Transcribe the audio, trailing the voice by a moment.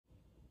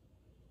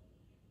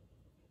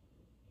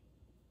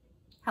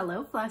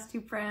Hello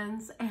Flosstube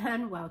friends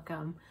and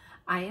welcome.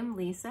 I am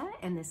Lisa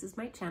and this is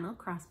my channel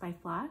Cross by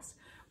Floss,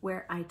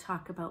 where I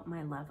talk about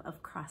my love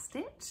of cross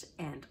stitch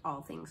and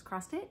all things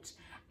cross stitch,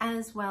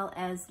 as well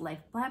as life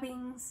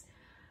blabbings,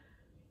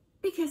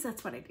 because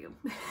that's what I do.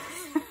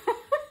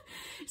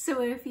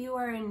 So if you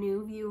are a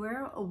new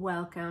viewer,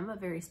 welcome, a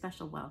very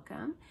special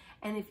welcome.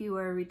 And if you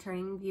are a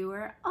returning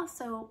viewer,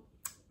 also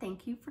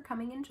thank you for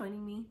coming and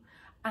joining me.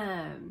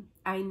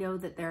 I know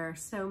that there are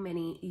so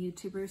many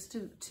YouTubers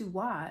to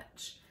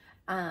watch,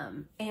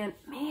 and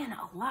man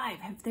alive,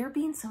 have there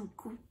been some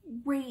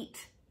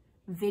great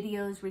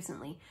videos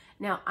recently.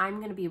 Now, I'm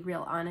going to be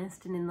real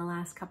honest, and in the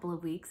last couple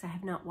of weeks, I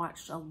have not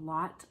watched a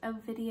lot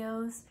of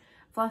videos,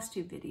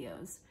 Flosstube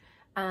videos,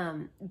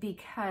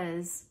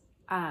 because,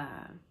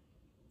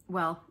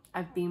 well,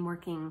 I've been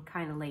working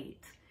kind of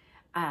late.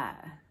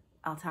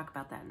 I'll talk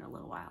about that in a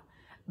little while.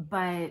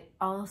 But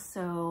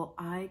also,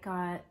 I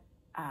got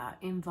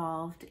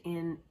involved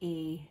in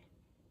a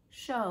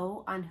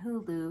show on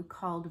Hulu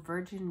called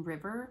Virgin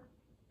River,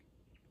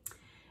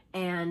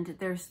 and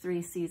there's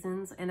 3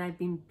 seasons, and I've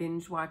been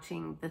binge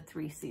watching the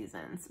 3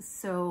 seasons.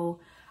 So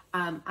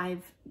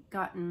I've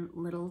gotten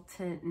little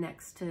to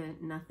next to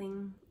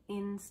nothing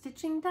in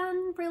stitching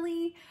done,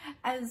 really,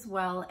 as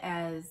well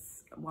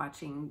as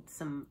watching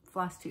some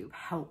Flosstube.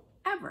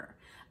 However,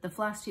 the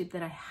Flosstube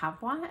that I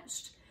have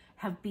watched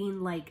have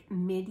been like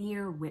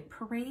mid-year whip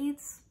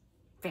parades,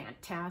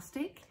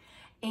 fantastic,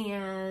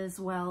 as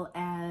well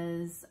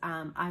as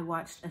I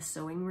watched a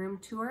sewing room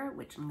tour,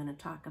 which I'm going to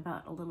talk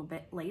about a little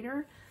bit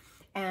later,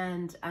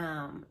 and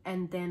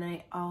then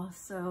I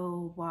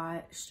also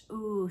watched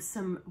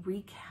some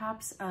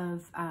recaps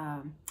of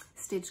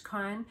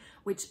StitchCon,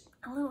 which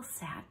a little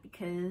sad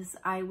because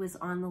I was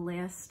on the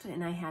list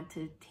and I had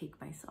to take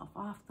myself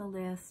off the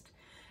list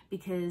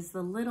because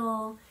the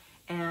little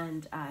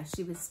and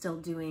she was still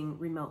doing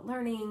remote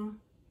learning,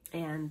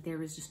 and there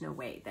was just no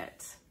way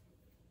that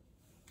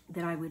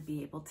I would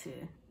be able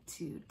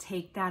to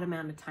take that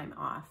amount of time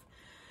off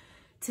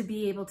to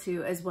be able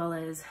to, as well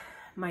as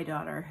my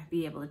daughter,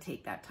 be able to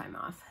take that time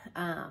off.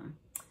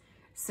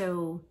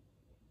 So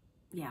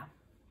yeah,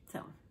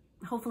 so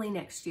hopefully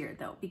next year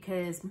though,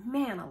 because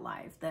man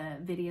alive, the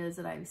videos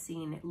that I've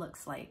seen, it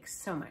looks like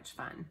so much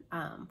fun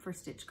for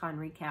StitchCon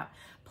recap.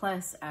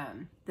 Plus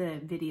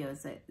the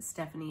videos that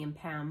Stephanie and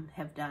Pam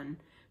have done,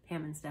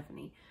 Pam and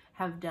Stephanie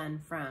have done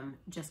from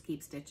Just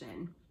Keep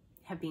Stitching,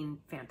 have been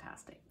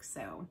fantastic.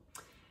 So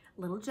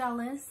a little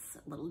jealous,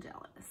 a little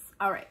jealous.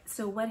 All right,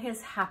 so what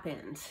has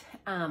happened?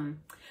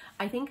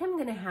 I think I'm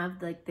gonna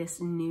have like this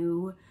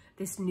new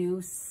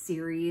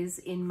series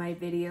in my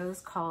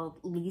videos called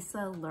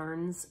Lisa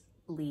Learns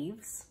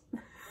Leaves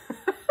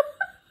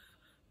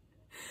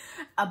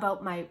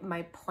about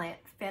my plant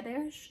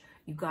fetish.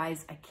 You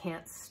guys, I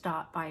can't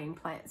stop buying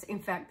plants. In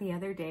fact, the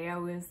other day I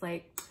was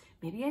like,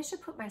 maybe I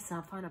should put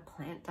myself on a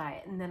plant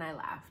diet, and then I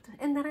laughed.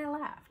 And then I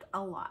laughed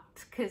a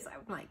lot because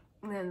I'm like,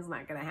 that's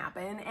not gonna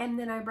happen. And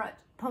then I brought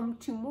home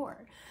 2 more.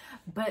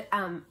 But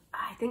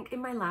I think in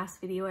my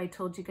last video I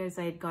told you guys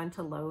I had gone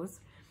to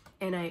Lowe's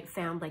and I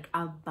found like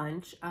a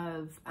bunch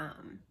of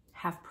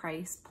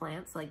half-price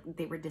plants. Like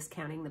they were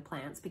discounting the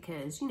plants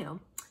because, you know,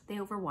 they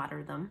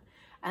overwater them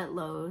at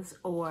Lowe's,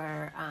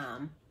 or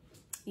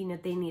you know,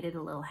 they needed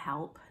a little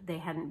help. They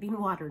hadn't been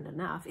watered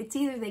enough. It's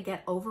either they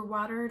get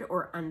overwatered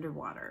or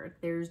underwatered.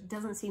 There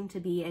doesn't seem to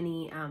be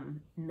any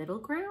middle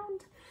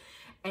ground.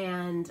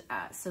 And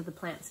so the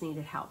plants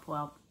needed help.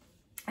 Well,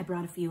 I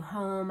brought a few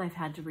home. I've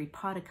had to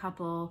repot a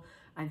couple.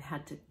 I've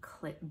had to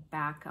clip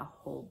back a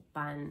whole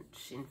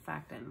bunch. In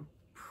fact, I'm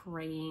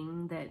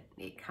praying that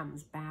it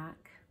comes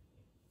back.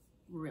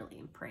 Really,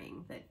 I'm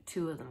praying that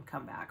 2 of them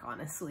come back,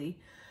 honestly.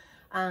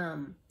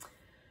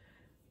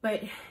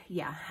 But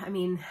yeah, I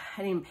mean,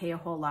 I didn't pay a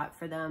whole lot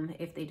for them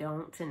if they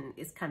don't, and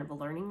it's kind of a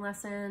learning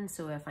lesson.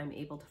 So if I'm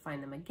able to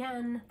find them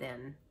again,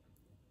 then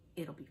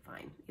it'll be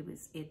fine.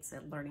 It's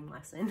a learning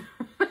lesson.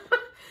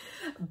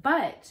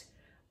 But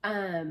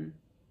I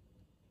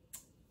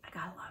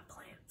got a lot of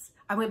plants.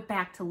 I went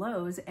back to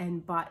Lowe's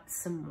and bought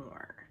some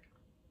more.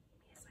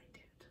 Yes, I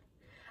did.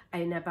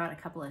 And I bought a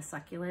couple of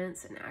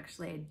succulents, and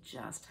actually I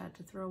just had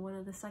to throw one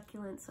of the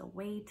succulents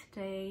away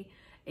today.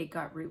 It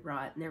got root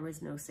rot and there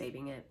was no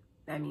saving it.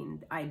 I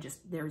mean,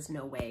 there's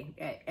no way.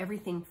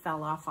 Everything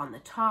fell off on the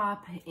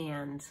top,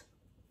 and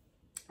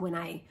when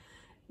I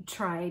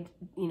tried,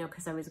 you know,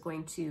 because I was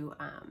going to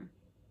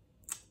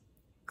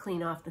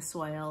clean off the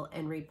soil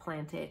and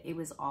replant it, it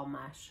was all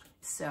mush.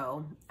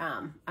 So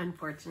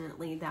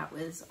unfortunately, that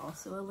was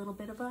also a little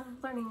bit of a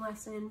learning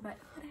lesson, but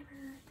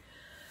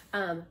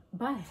whatever.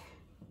 But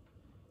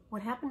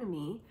what happened to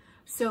me,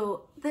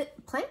 so the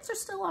plants are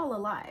still all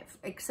alive,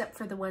 except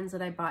for the ones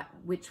that I bought,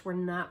 which were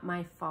not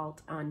my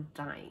fault on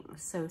dying.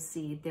 So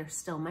see, they're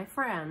still my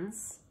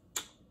friends.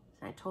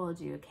 I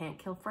told you, I can't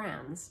kill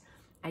friends.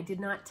 I did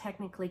not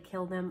technically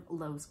kill them.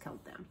 Lowe's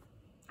killed them.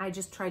 I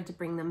just tried to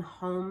bring them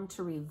home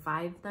to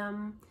revive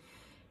them,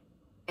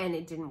 and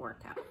it didn't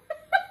work out.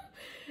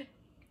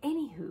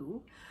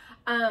 Anywho,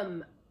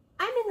 I'm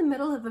in the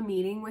middle of a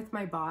meeting with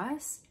my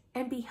boss,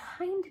 And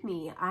behind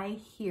me, I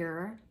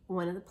hear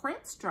one of the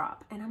plants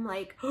drop. And I'm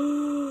like,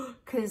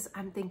 because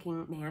I'm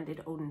thinking, man,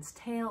 did Odin's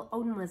tail?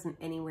 Odin wasn't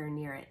anywhere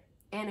near it.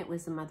 And it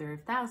was the Mother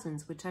of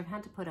Thousands, which I've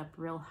had to put up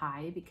real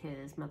high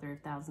because Mother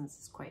of Thousands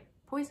is quite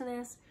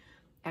poisonous.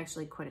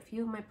 Actually, quite a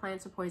few of my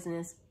plants are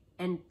poisonous.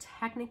 And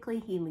technically,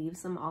 he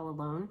leaves them all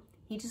alone.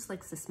 He just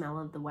likes the smell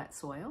of the wet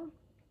soil,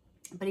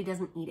 but he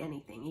doesn't eat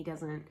anything. He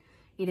doesn't,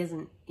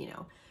 you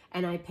know,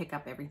 and I pick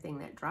up everything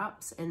that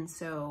drops. And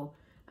so,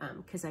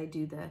 because I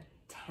do the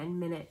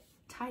 10-minute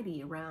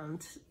tidy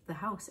around the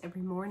house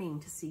every morning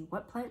to see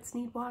what plants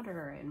need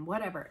water and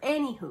whatever.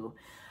 Anywho,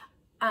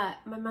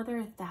 my Mother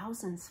of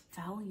Thousands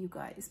fell, you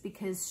guys,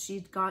 because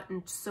she'd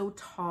gotten so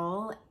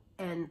tall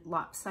and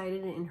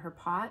lopsided in her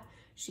pot.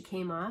 She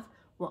came off.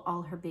 Well,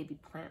 all her baby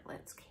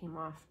plantlets came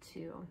off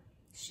too.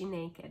 She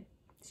naked.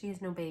 She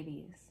has no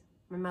babies.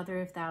 My Mother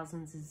of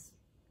Thousands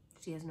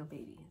she has no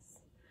babies.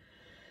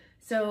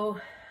 So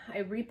I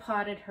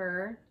repotted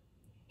her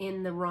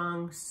in the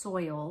wrong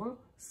soil,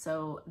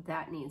 so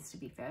that needs to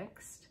be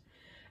fixed.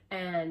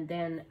 And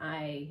then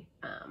I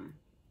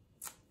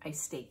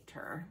staked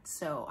her.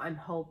 So I'm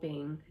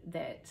hoping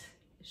that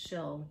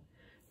she'll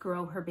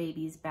grow her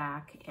babies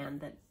back and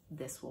that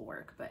this will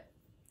work, but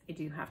I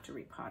do have to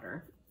repot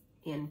her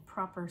in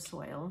proper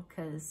soil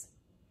because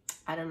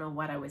I don't know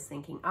what I was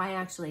thinking. I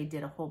actually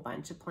did a whole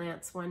bunch of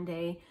plants one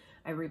day.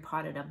 I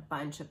repotted a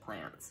bunch of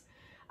plants.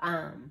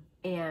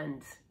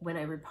 And when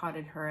I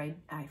repotted her,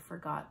 I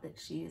forgot that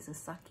she is a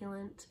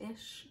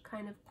succulent-ish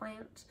kind of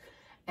plant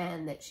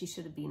and that she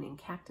should have been in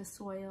cactus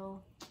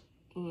soil,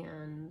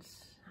 and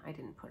I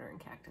didn't put her in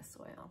cactus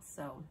soil.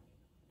 So,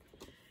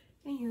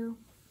 anywho,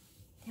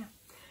 yeah.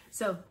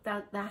 So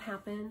that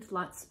happened.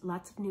 Lots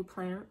of new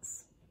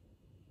plants.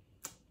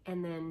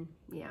 And then,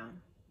 yeah,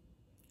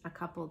 a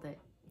couple that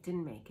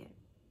didn't make it.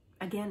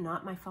 Again,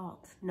 not my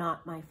fault.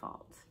 Not my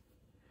fault.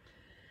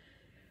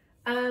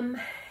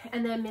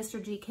 And then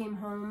Mr. G came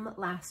home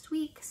last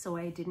week, so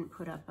I didn't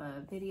put up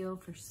a video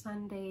for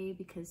Sunday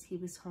because he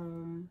was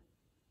home.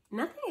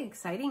 Nothing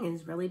exciting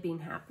has really been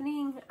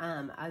happening,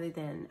 other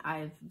than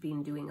I've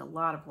been doing a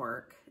lot of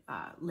work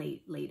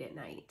late at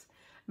night,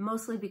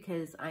 mostly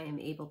because I am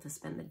able to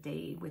spend the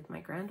day with my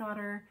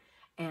granddaughter,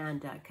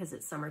 and because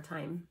it's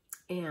summertime.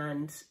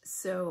 And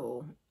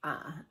so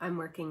I'm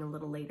working a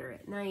little later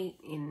at night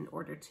in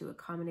order to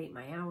accommodate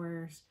my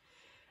hours.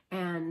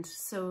 And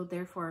so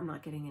therefore I'm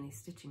not getting any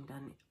stitching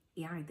done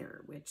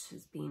either, which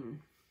has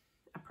been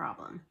a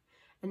problem.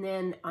 And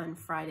then on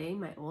Friday,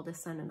 my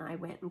oldest son and I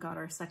went and got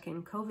our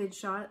second COVID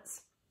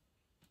shots.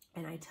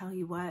 And I tell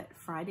you what,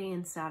 Friday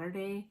and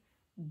Saturday,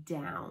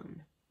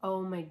 down.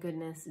 Oh my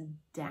goodness,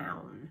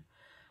 down.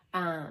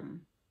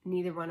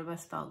 Neither one of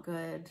us felt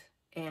good.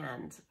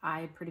 And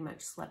I pretty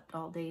much slept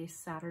all day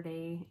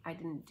Saturday. I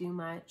didn't do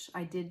much.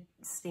 I did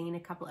stain a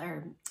couple,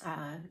 or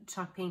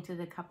chalk painted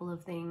a couple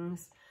of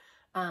things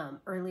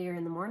earlier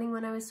in the morning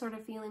when I was sort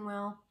of feeling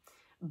well.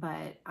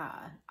 But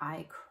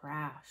I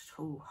crashed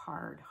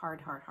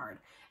hard.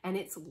 And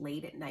it's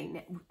late at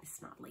night.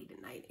 It's not late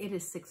at night. It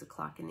is 6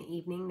 o'clock in the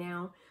evening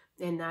now.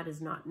 And that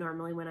is not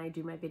normally when I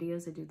do my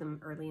videos. I do them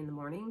early in the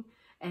morning.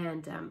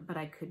 And but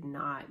I could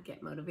not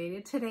get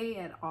motivated today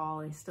at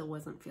all. I still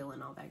wasn't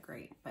feeling all that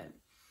great, but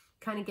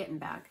kind of getting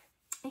back.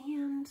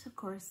 And of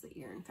course the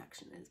ear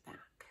infection is back.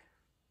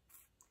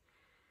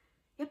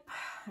 Yep,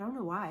 I don't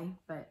know why,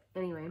 but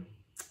anyway,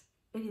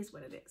 it is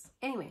what it is.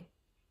 Anyway,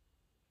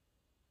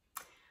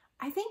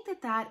 I think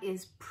that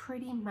is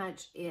pretty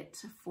much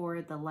it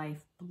for the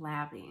life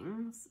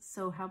blabbings.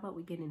 So how about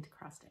we get into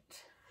cross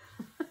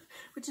stitch,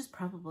 which is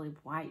probably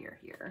why you're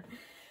here.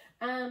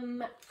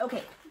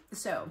 Okay,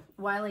 so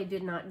while I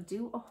did not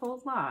do a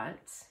whole lot,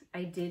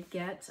 I did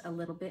get a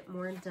little bit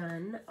more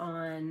done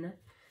on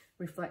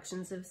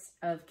Reflections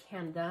of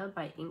Canada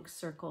by Ink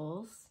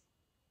Circles.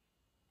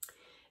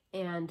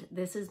 And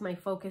this is my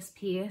focus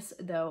piece,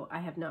 though I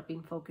have not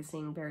been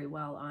focusing very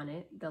well on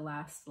it the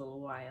last little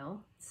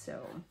while.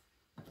 So,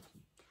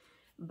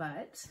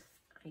 but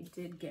I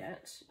did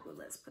get, well,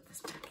 let's put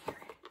this back here.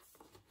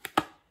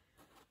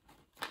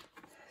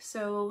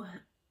 So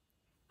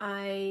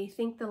I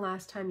think the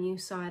last time you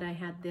saw it, I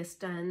had this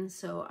done.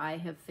 So I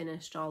have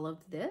finished all of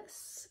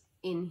this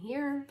in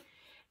here,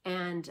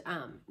 and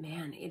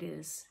man,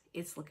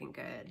 it's looking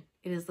good.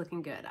 It is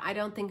looking good. I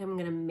don't think I'm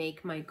going to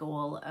make my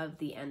goal of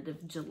the end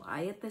of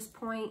July at this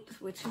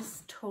point, which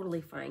is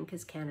totally fine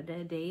because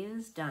Canada Day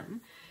is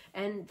done.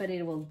 But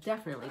it will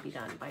definitely be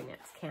done by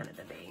next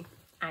Canada Day.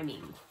 I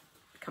mean,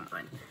 come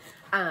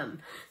on.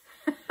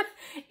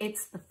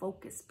 It's the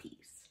focus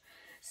piece.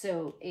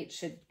 So it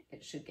should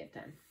get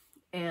done.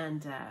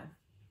 And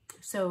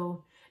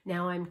so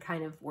now I'm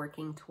kind of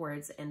working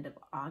towards end of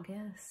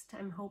August,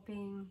 I'm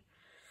hoping.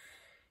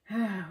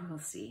 We'll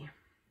see.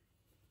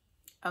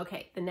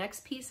 Okay, the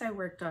next piece I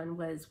worked on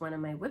was one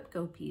of my Whip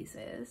Go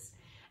pieces,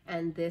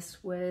 and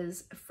this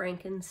was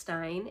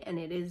Frankenstein, and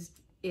it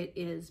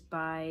is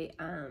by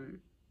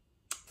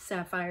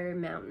Sapphire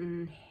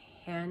Mountain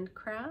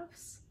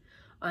Handcrafts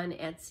on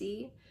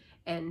Etsy,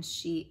 and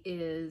she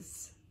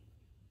is,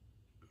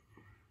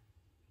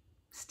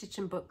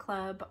 Stitchin' Book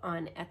Club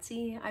on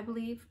Etsy, I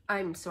believe.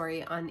 I'm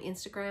sorry, on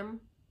Instagram.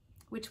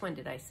 Which one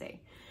did I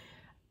say?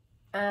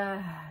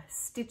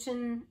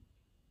 Stitchin'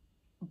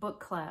 Book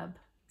Club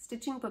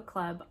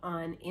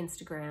on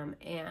Instagram,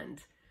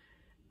 and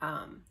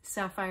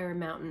Sapphire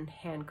Mountain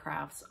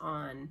Handcrafts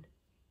on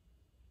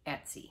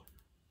Etsy.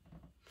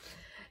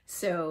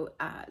 So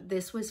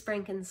this was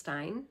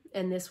Frankenstein,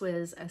 and this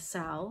was a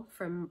Sal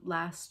from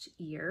last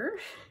year.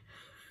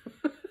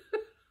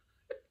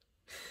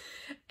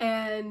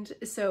 And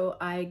so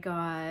I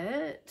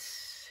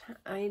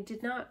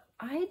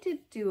did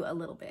do a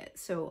little bit.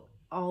 So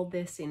all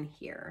this in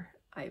here,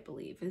 I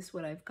believe, is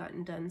what I've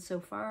gotten done so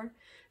far.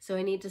 So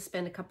I need to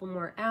spend a couple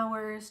more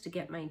hours to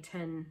get my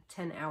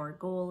 10-hour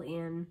goal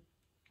in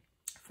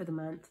for the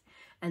month.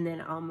 And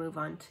then I'll move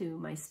on to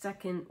my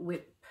second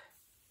whip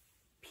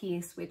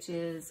piece, which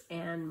is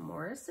Anne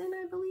Morrison,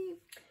 I believe.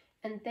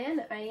 And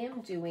then I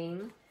am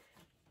doing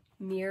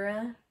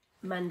Mira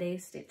Monday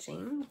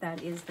stitching.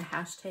 That is the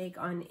hashtag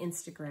on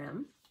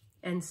Instagram.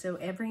 And so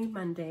every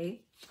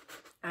Monday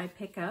I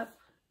pick up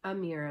a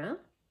Mira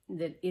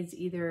that is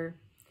either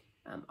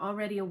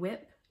already a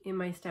whip in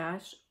my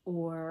stash,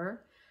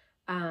 or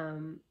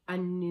a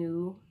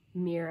new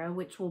Mira,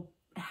 which will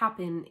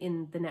happen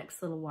in the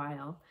next little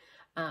while.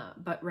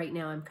 But right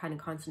now I'm kind of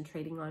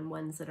concentrating on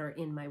ones that are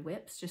in my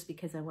whips, just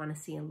because I want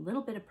to see a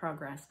little bit of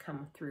progress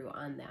come through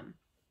on them.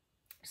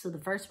 So the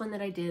first one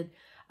that I did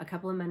a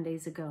couple of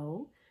Mondays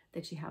ago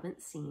that you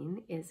haven't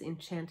seen is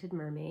Enchanted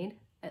Mermaid.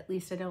 At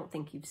least I don't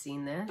think you've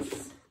seen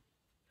this.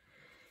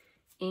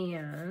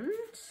 And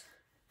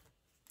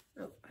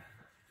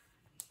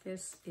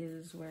this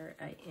is where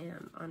I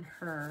am on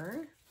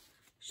her.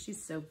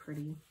 She's so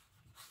pretty.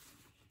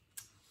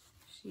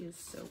 She is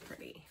so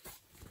pretty.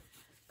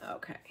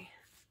 Okay.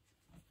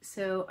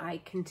 So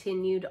I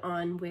continued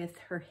on with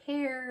her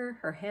hair,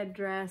 her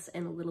headdress,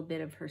 and a little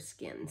bit of her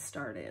skin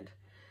started.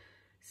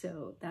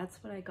 So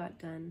that's what I got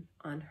done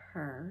on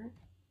her.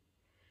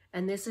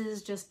 And this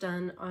is just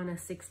done on a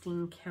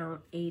 16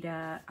 count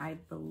Aida. I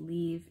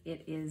believe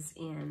it is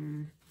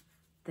in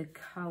the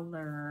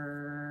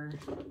color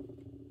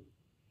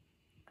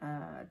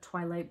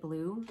Twilight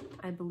Blue,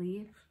 I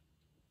believe.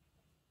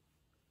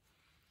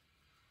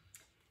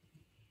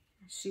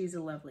 She's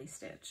a lovely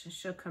stitch.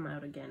 She'll come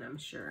out again, I'm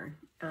sure.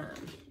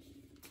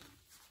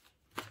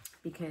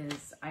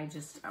 Because I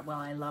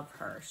love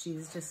her.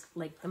 She's just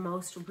like the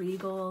most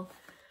regal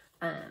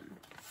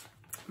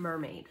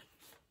mermaid.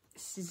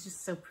 She's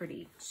just so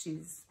pretty.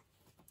 She's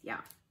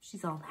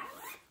all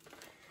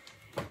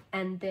that.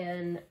 And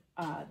then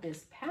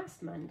this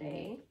past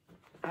Monday,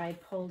 I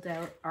pulled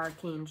out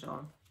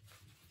Archangel.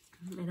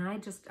 And I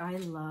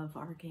love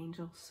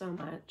Archangel so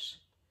much.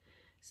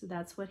 So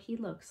that's what he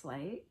looks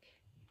like.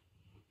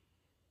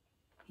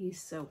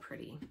 He's so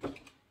pretty.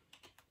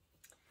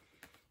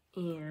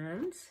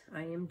 And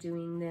I am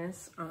doing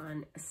this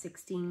on a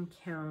 16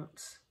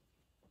 count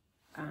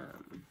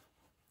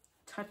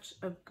Touch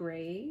of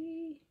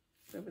Gray.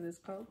 Is that what it's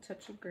called?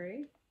 Touch of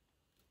Gray?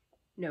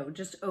 No,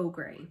 just O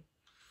Gray.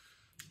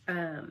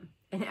 And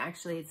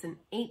actually it's an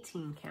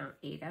 18 count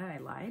Aida, I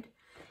lied.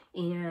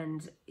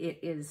 And it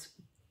is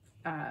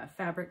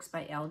Fabrics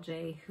by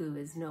LJ, who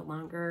is no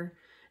longer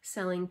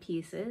selling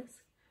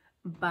pieces.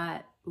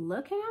 But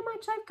look at how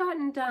much I've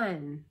gotten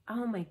done.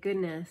 Oh my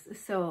goodness.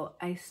 So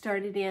I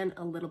started in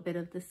a little bit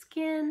of the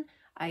skin.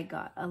 I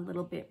got a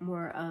little bit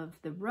more of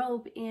the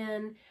robe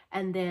in,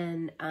 and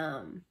then,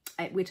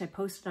 which I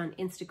posted on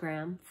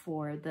Instagram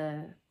for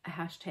the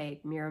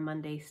hashtag Mira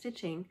Monday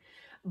Stitching.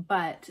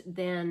 But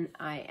then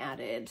I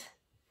added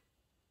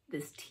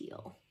this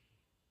teal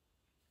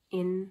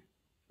in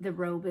the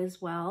robe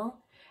as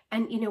well.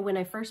 And you know, when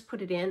I first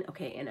put it in,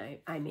 okay, and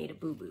I made a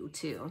boo-boo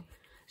too.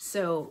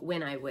 So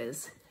when I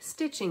was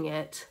stitching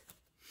it,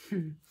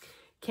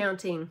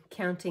 counting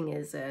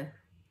is a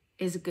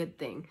good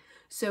thing.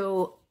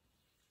 So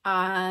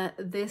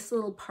this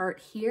little part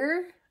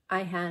here,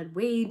 I had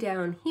way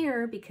down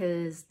here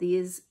because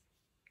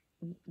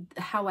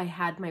how I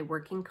had my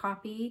working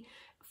copy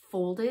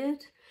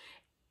folded,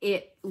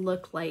 it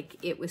looked like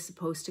it was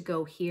supposed to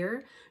go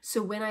here.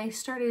 So when I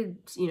started,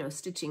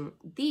 stitching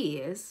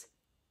these,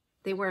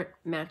 they weren't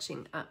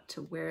matching up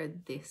to where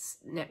this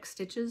neck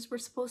stitches were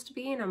supposed to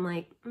be. And I'm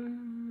like,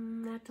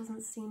 that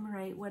doesn't seem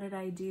right. What did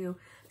I do?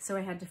 So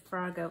I had to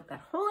frog out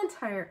that whole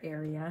entire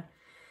area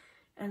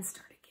and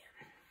start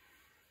again.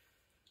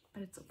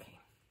 But it's okay.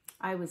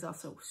 I was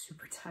also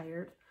super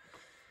tired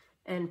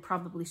and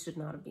probably should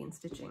not have been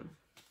stitching.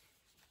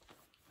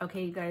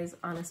 Okay, you guys,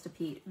 honest to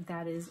Pete,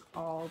 that is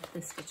all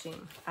the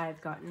stitching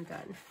I've gotten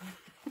done.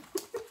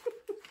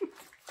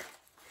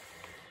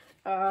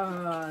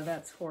 Oh,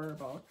 that's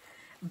horrible.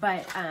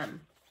 But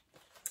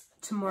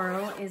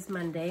tomorrow is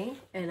Monday,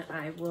 and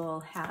I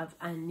will have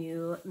a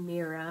new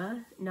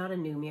Mira. Not a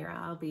new Mira.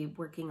 I'll be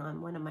working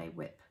on one of my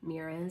whip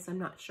Miras. I'm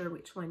not sure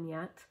which one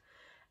yet.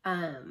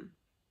 Yeah,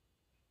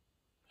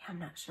 I'm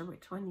not sure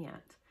which one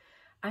yet.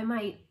 I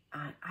might,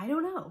 I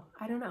don't know.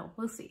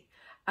 We'll see.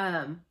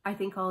 I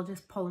think I'll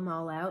just pull them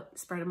all out,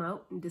 spread them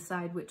out, and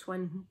decide which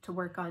one to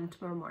work on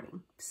tomorrow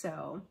morning.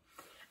 So,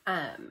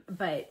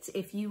 but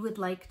if you would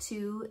like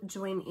to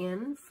join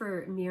in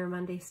for Mirror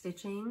Monday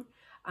stitching,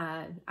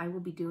 I will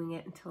be doing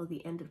it until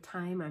the end of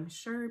time, I'm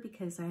sure,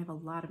 because I have a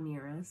lot of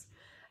mirrors.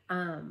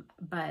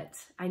 But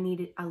I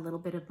needed a little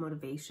bit of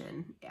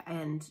motivation,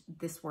 and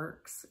this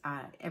works.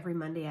 Every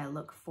Monday I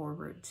look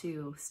forward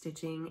to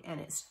stitching, and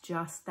it's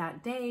just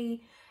that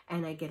day,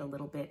 and I get a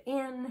little bit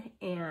in,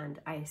 and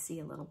I see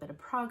a little bit of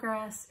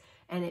progress,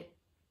 and it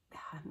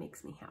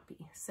makes me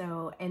happy.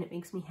 So, and it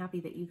makes me happy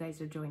that you guys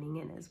are joining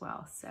in as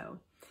well. So,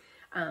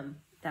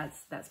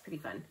 that's pretty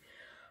fun.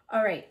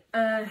 All right,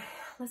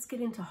 let's get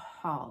into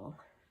haul,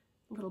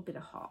 a little bit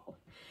of haul.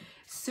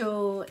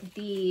 So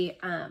the,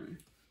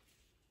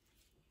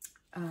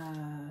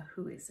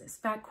 who is this?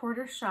 Fat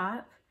Quarter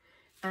Shop,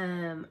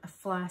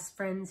 Floss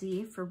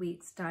Frenzy for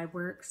Wheats Dye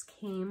Works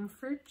came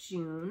for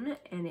June,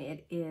 and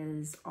it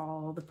is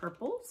all the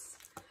purples.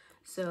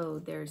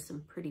 So there's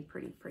some pretty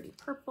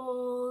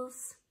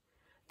purples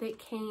that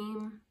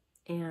came,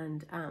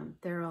 and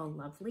they're all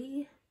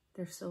lovely.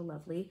 They're so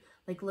lovely.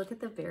 Like, look at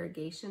the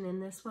variegation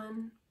in this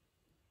one.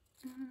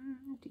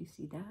 Do you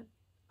see that?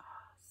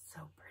 Oh,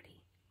 so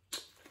pretty.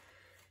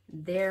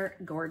 They're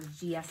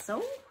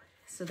gorgeoso.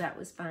 So that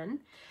was fun.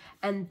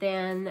 And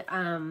then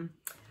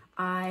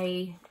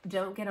I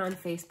don't get on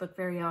Facebook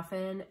very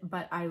often,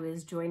 but I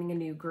was joining a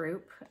new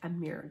group, a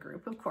mirror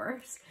group, of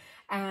course.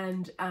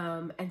 And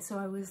so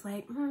I was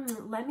like,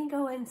 let me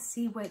go and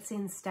see what's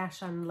in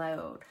Stash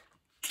Unload.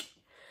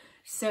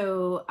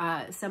 So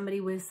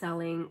somebody was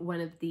selling one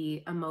of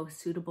the Most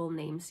Suitable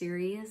Name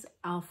series,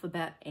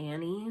 Alphabet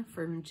Annie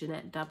from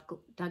Jeanette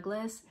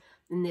Douglas.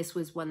 And this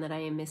was one that I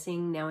am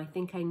missing. Now I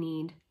think I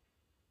need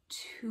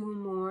 2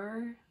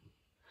 more.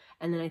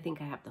 And then I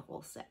think I have the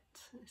whole set.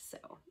 So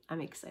I'm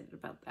excited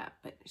about that,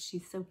 but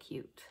she's so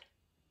cute.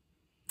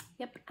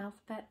 Yep,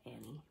 Alphabet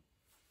Annie.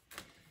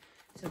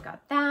 So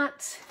got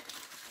that.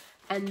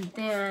 And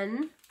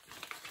then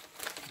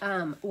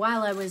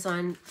while I was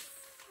on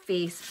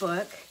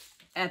Facebook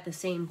at the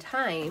same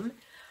time,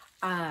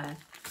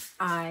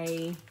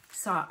 I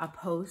saw a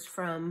post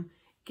from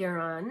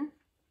Gary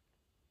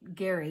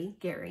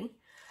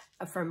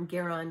from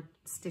Garon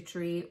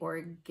Stitchery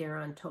or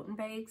Garon Toten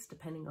Bags,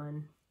 depending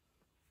on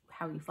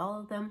how you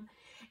follow them.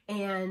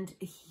 And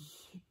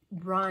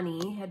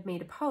Ronnie had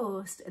made a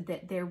post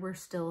that there were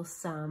still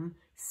some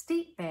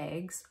state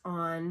bags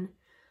on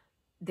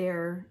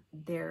their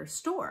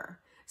store.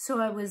 So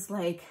I was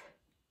like,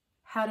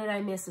 how did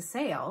I miss a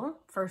sale,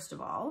 first of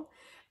all?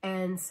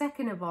 And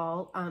second of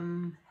all,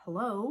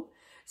 hello.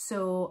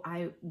 So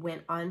I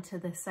went onto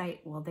the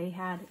site. Well, they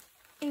had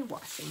a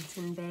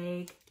Washington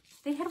bag.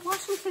 They had a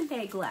Washington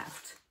bag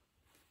left.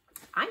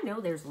 I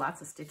know there's lots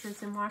of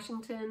stitchers in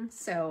Washington,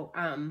 so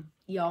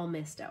y'all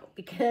missed out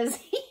because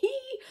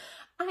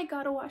I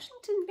got a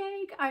Washington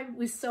bag. I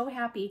was so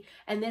happy.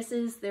 And this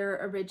is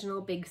their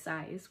original big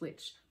size,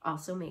 which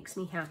also makes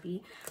me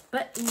happy.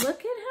 But look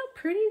at how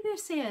pretty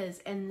this is.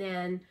 And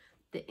then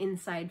the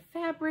inside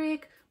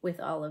fabric with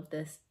all of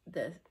this,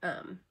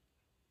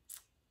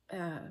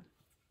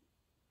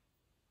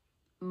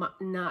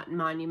 not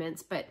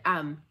monuments, but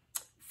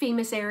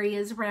famous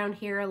areas around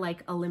here,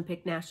 like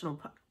Olympic National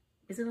Park.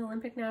 Is it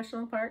Olympic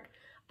National Park?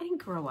 I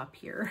didn't grow up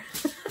here.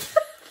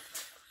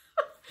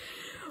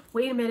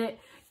 Wait a minute.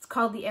 It's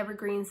called the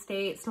Evergreen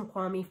State,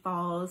 Snoqualmie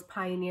Falls,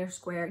 Pioneer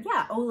Square.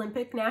 Yeah,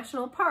 Olympic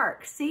National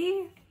Park.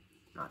 See?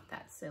 Not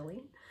that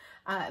silly.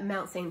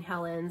 Mount St.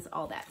 Helens,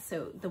 all that.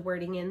 So the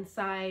wording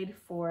inside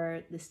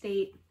for the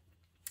state.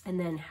 And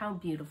then how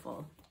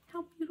beautiful.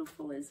 How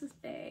beautiful is this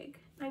bag?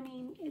 I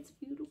mean, it's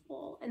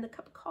beautiful. And the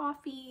cup of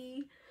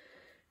coffee.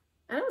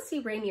 I don't see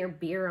Rainier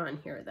beer on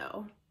here,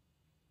 though.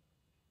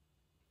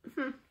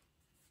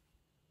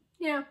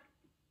 Yeah.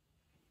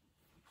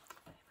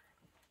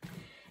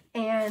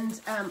 And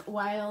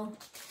while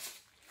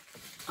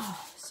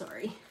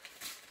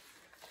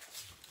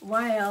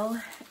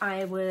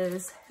I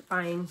was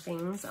buying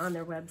things on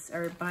their website,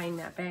 or buying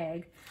that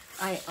bag,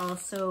 I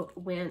also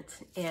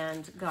went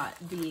and got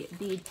the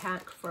bead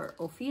pack for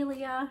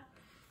Ophelia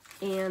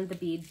and the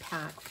bead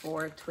pack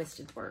for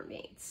Twisted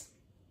Mermaids.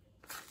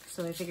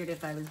 So I figured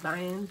if I was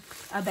buying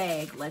a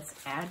bag, let's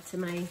add to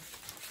my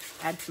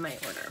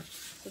order.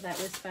 So that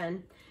was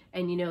fun.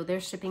 And you know, their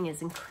shipping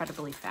is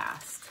incredibly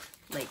fast,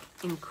 like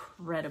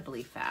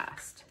incredibly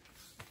fast.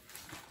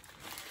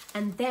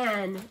 And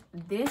then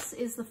this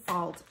is the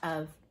fault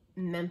of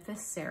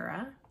Memphis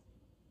Sarah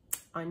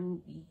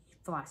on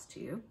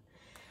Flosstube.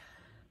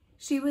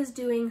 She was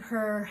doing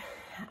her,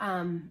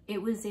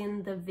 it was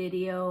in the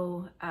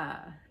video,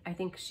 I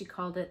think she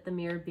called it the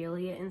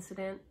Mirabilia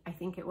incident, I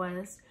think it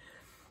was.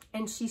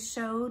 And she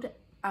showed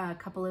a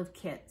couple of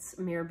kits,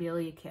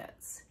 Mirabilia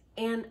kits.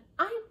 And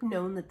I've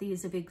known that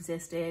these have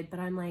existed, but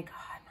I'm like,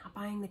 oh, I'm not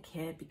buying the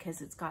kit because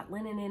it's got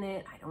linen in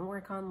it. I don't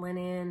work on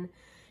linen,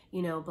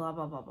 you know, blah,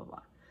 blah, blah, blah,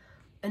 blah.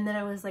 And then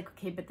I was like,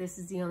 okay, but this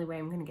is the only way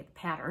I'm going to get the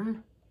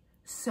pattern.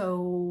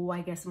 So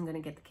I guess I'm going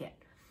to get the kit.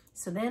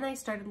 So then I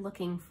started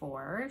looking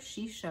for,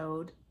 she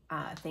showed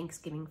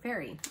Thanksgiving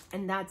Fairy,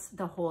 and that's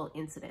the whole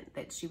incident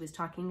that she was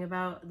talking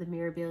about, the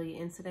Mirabilia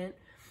incident.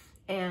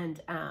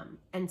 And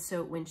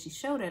so when she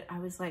showed it, I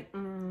was like, I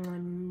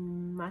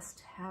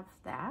must have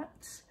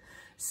that.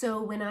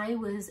 So when I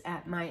was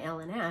at my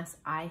LNS,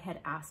 I had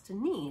asked a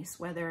niece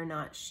whether or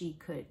not she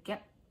could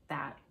get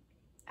that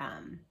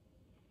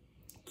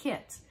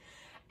kit,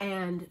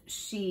 and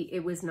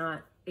it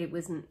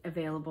wasn't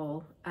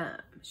available.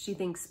 She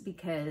thinks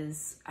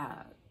because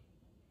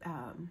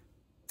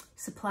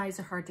supplies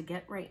are hard to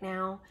get right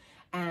now,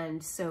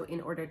 and so in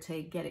order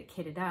to get it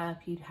kitted up,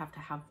 you'd have to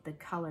have the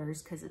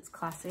colors, because it's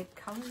Classic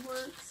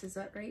Colorworks, is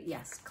that right?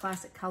 Yes,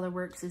 Classic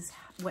Colorworks is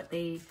what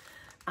they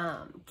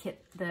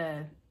kit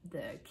the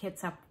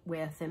kits up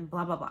with, and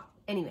blah blah blah.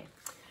 Anyway,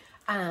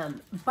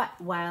 but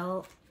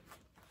while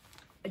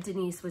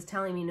Denise was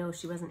telling me no,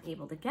 she wasn't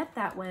able to get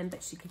that one,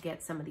 but she could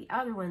get some of the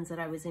other ones that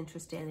I was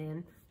interested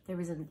in, there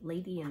was a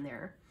lady in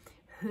there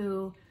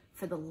who,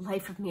 for the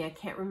life of me, I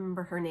can't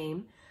remember her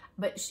name,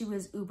 but she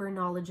was uber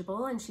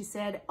knowledgeable, and she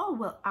said, oh,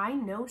 well, I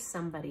know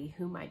somebody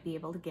who might be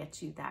able to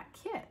get you that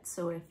kit.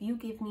 So if you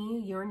give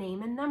me your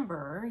name and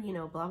number, you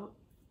know, blah, blah,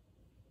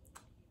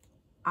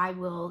 I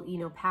will, you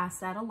know, pass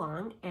that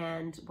along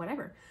and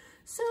whatever.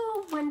 So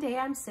one day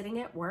I'm sitting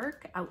at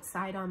work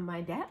outside on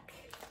my deck,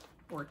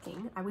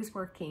 I was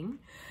working,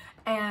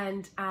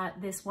 and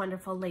this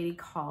wonderful lady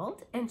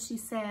called, and she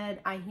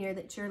said, I hear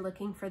that you're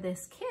looking for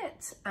this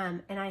kit,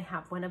 and I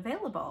have one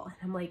available. And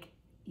I'm like,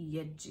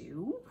 you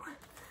do?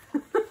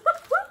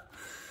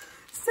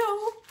 So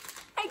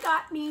I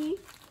got me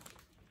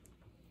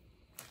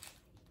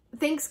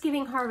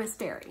Thanksgiving Harvest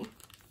Fairy.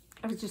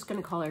 I was just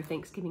going to call her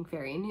Thanksgiving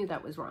Fairy. I knew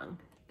that was wrong.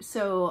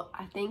 So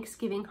a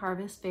Thanksgiving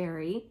Harvest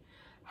Fairy.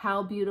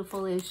 How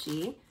beautiful is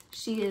she?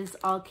 She is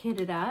all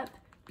kitted up,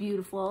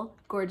 beautiful,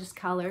 gorgeous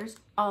colors,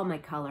 all my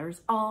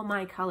colors, all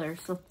my colors.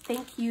 So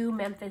thank you,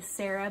 Memphis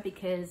Sarah,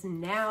 because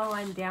now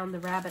I'm down the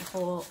rabbit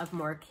hole of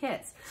more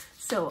kits.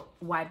 So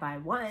why buy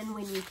one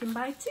when you can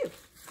buy two?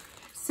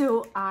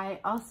 So I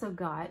also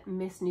got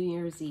Miss New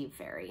Year's Eve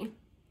Fairy,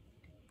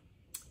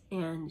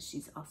 and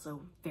she's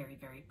also very,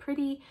 very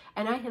pretty,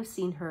 and I have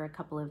seen her a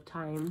couple of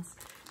times.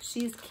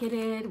 She's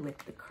kitted with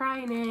the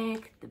cry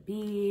neck, the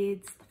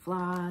beads, the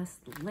floss,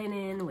 the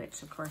linen,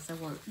 which of course I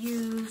won't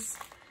use,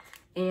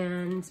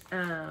 and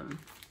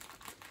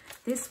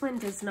this one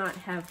does not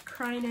have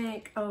cry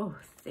neck. Oh,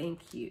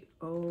 thank you.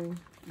 Oh,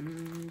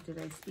 did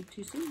I speak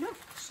too soon? No,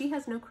 she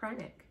has no cry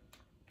neck.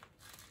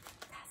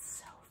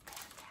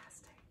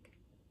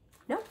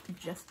 Nope,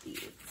 just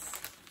beads.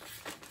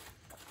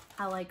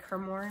 I like her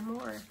more and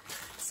more.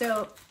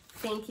 So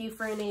thank you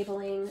for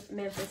enabling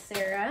Memphis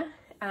Sarah.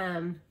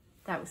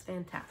 That was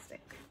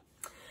fantastic.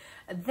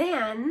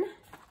 Then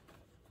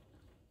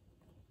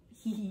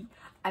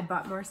I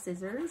bought more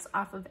scissors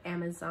off of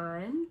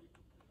Amazon.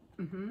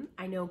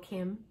 I know,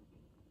 Kim,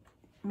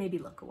 maybe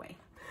look away.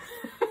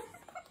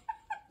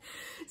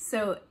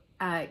 So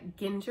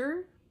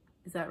Ginger,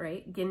 is that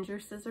right? Ginger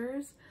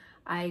scissors.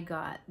 I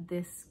got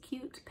this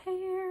cute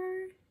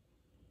pair,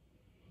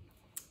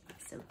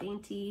 so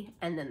dainty,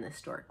 and then the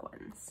stork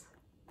ones.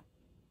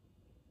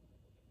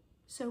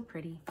 So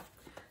pretty.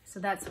 So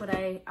that's what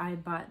I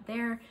bought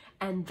there.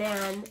 And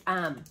then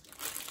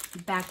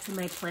back to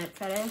my plant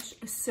fetish.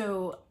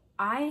 So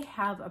I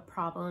have a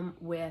problem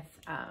with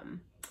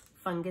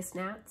fungus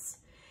gnats,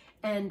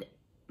 and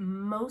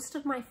most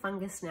of my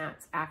fungus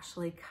gnats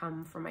actually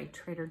come from my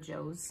Trader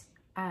Joe's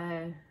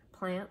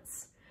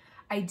plants.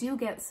 I do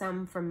get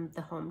some from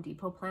the Home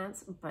Depot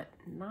plants, but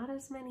not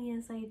as many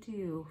as I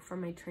do from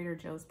my Trader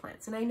Joe's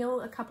plants. And I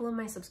know a couple of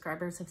my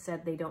subscribers have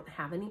said they don't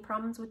have any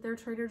problems with their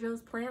Trader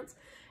Joe's plants,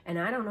 and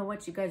I don't know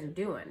what you guys are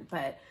doing,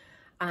 but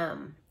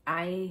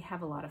I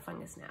have a lot of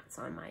fungus gnats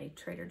on my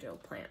Trader Joe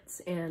plants,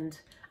 and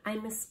I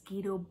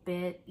mosquito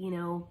bit, you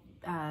know,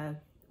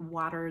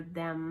 watered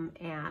them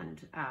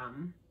and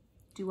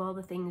do all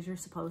the things you're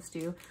supposed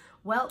to.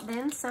 Well,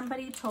 then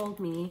somebody told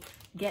me,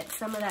 get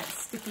some of that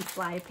sticky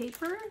fly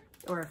paper,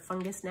 or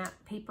fungus gnat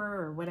paper,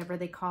 or whatever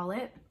they call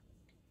it.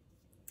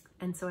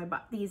 And so I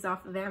bought these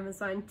off of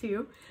Amazon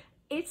too.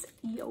 It's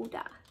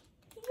Yoda.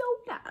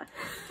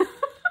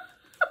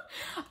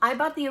 I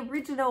bought the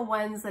original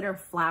ones that are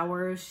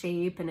flower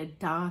shape and a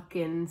duck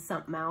and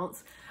something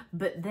else.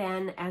 But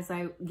then as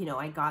I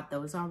got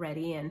those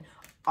already, and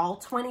all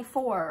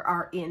 24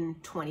 are in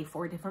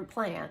 24 different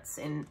plants.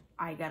 And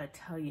I gotta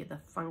tell you, the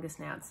fungus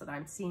gnats that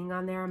I'm seeing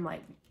on there, I'm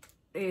like,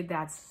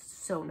 that's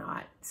so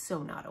not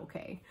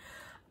okay.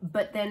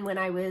 But then when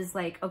I was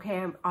like, okay,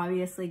 I'm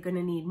obviously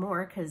gonna need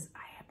more because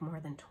I have more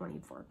than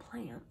 24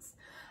 plants.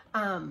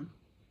 I'm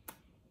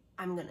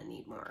gonna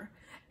need more.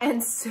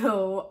 And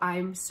so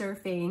I'm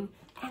surfing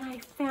and I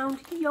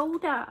found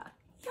Yoda.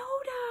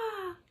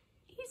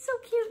 He's so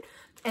cute.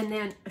 And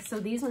then, so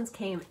these ones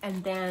came,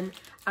 and then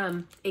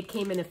it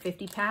came in a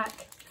 50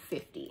 pack,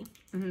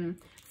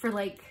 for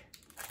like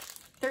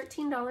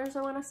 $13,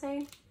 I wanna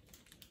say.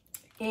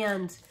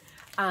 And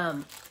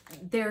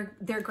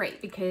they're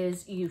great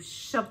because you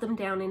shove them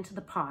down into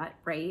the pot,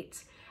 right?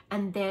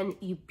 and then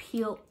you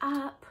peel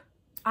up.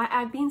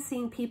 I've been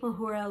seeing people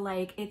who are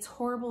like, it's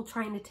horrible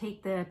trying to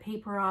take the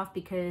paper off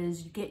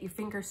because you get your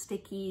fingers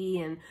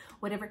sticky and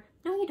whatever.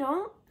 No, you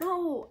don't.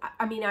 No,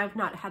 I mean, I've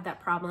not had that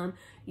problem.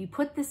 You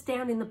put this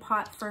down in the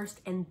pot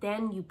first and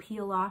then you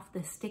peel off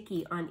the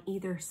sticky on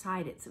either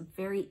side. It's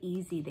very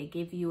easy. They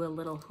give you a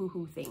little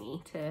hoo-hoo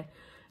thingy,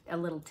 a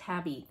little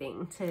tabby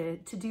thing to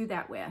do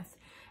that with.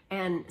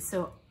 And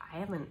so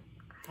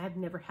I've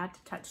never had to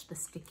touch the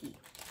sticky.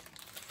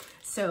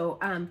 So,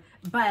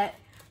 but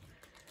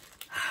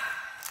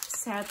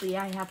sadly,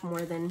 I have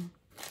more than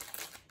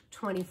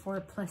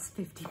 24 plus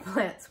 50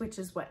 plants, which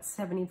is what,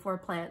 74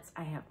 plants?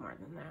 I have more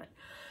than that.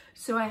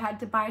 So I had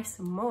to buy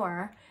some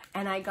more,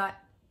 and I got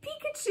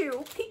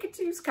Pikachu.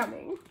 Pikachu's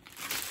coming.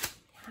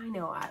 I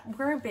know,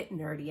 we're a bit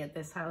nerdy at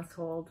this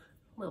household,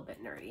 a little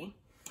bit nerdy.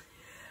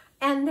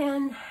 And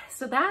then,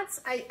 so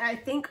that's, I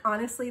think,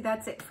 honestly,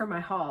 that's it for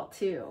my haul,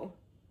 too.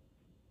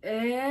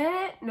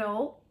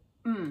 No,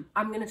 I'm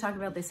going to talk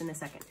about this in a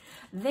second.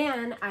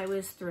 Then I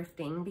was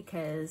thrifting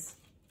because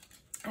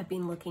I've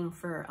been looking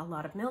for a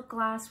lot of milk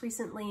glass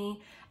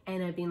recently,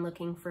 and I've been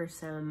looking for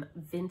some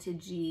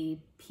vintagey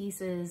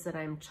pieces that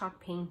I'm chalk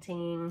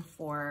painting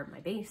for my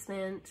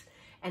basement,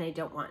 and I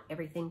don't want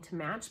everything to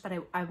match, but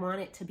I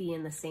want it to be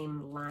in the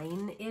same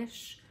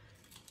line-ish,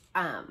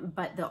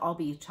 but they'll all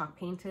be chalk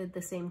painted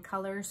the same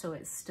color, so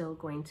it's still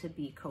going to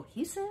be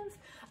cohesive,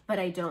 but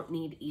I don't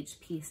need each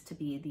piece to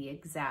be the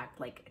exact,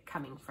 like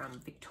coming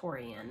from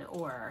Victorian,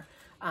 or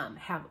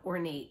have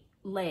ornate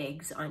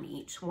legs on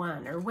each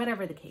one, or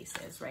whatever the case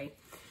is, right?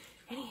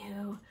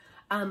 Anywho,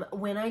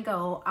 when I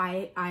go,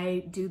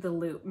 I do the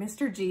loop.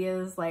 Mr. G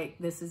is like,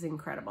 this is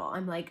incredible.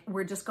 I'm like,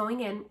 we're just going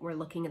in, we're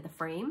looking at the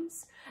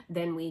frames,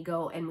 then we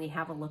go and we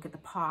have a look at the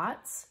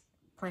pots,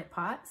 plant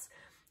pots,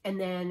 and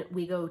then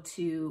we go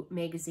to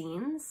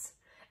magazines,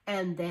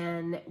 and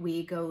then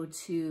we go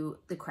to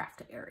the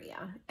craft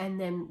area, and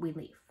then we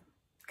leave.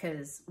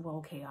 Because, well,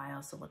 okay, I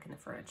also look in the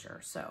furniture.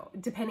 So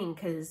depending,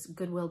 because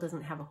Goodwill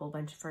doesn't have a whole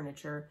bunch of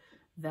furniture,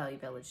 Value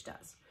Village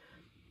does.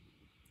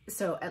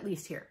 So at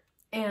least here,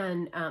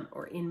 and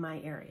or in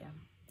my area,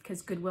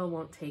 because Goodwill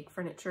won't take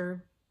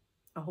furniture,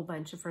 a whole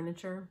bunch of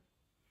furniture,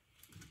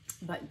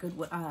 but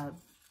Goodwill,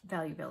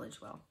 Value Village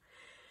will.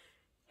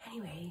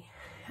 Anyway,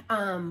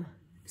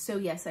 so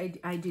yes,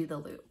 I do the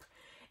loop,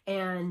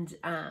 and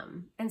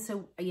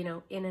so, you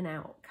know, in and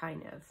out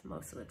kind of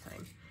most of the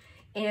time.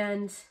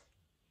 And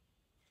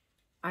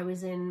I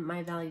was in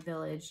my Value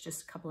Village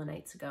just a couple of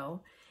nights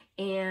ago,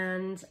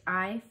 and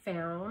I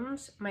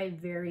found my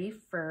very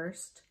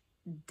first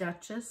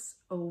Duchess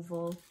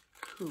oval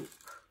hoop.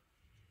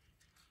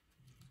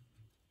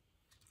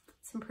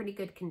 It's in pretty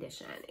good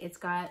condition. It's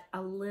got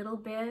a little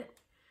bit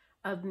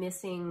of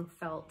missing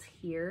felt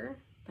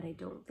here, but I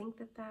don't think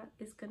that that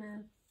is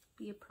gonna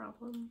be a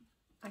problem,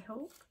 I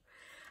hope.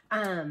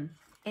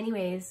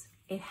 Anyways,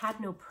 it had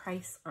no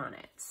price on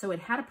it. So it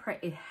had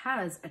it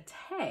has a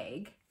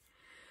tag,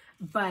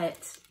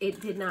 but it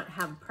did not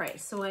have a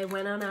price. So I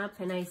went on up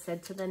and I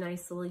said to the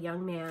nice little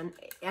young man,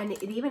 and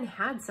it even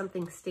had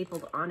something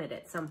stapled on it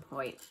at some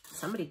point.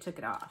 Somebody took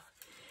it off.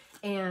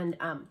 And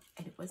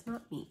it was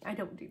not me. I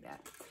don't do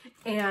that.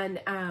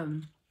 And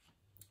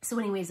so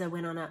anyways, I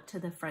went on up to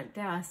the front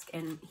desk,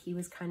 and he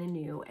was kind of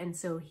new. And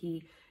so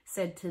he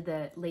said to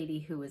the lady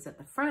who was at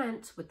the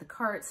front with the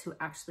carts, who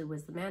actually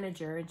was the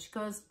manager, and she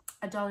goes,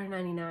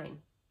 $1.99.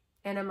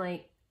 And I'm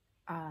like,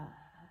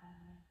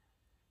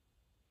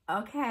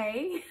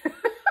 okay.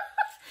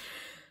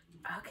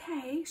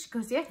 Okay. She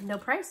goes, yeah, no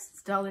price.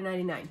 It's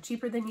 $1.99.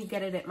 Cheaper than you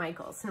get it at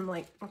Michael's. And I'm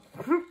like,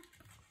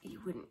 you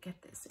wouldn't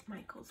get this at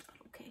Michael's, but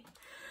okay.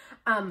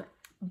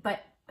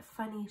 But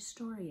funny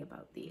story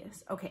about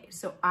these. Okay,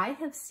 so I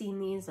have seen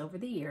these over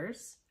the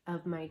years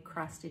of my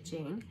cross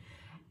stitching,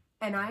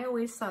 and I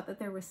always thought that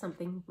there was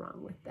something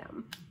wrong with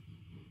them.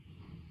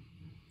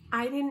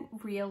 I didn't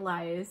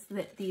realize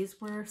that these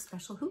were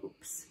special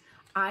hoops.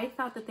 I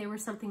thought that there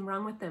was something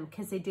wrong with them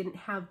because they didn't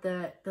have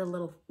the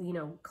little, you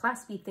know,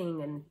 claspy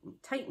thing and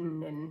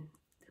tighten and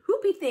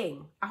hoopy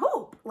thing, a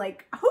hoop,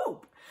 like a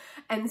hoop.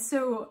 And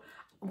so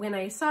when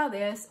I saw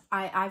this,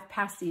 I've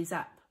passed these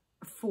up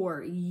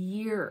for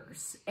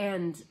years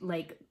and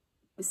like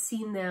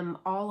seen them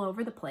all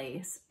over the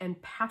place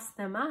and passed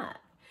them up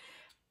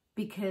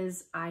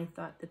because I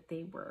thought that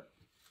there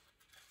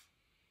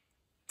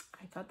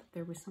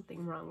was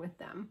something wrong with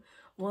them.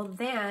 Well,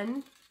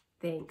 then,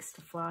 thanks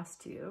to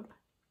Flosstube,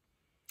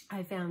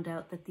 I found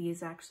out that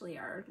these actually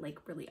are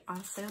like really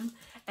awesome.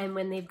 And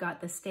when they've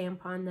got the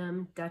stamp on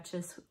them,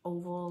 Duchess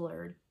oval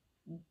or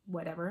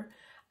whatever,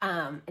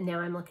 and now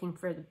I'm looking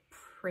for the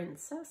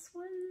princess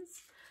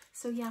ones.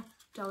 So yeah,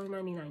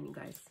 $1.99, you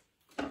guys.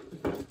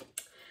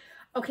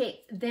 Okay,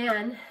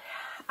 then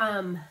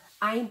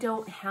I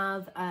don't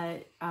have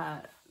a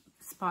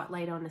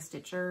spotlight on the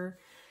stitcher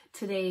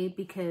today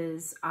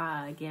because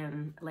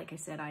again, like I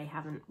said, I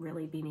haven't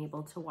really been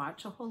able to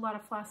watch a whole lot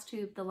of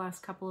Flosstube the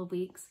last couple of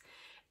weeks,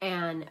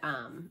 and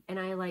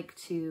I like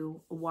to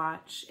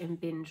watch and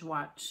binge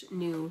watch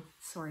new.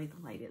 Sorry,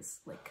 the light is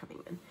like coming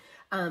in.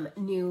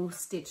 new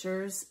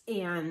stitchers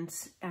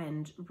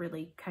and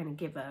really kind of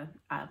give a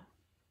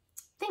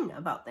thing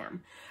about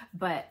them.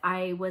 But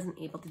I wasn't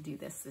able to do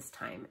this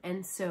time.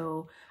 And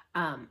so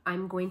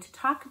I'm going to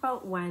talk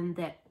about one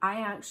that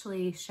I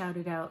actually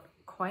shouted out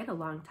quite a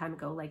long time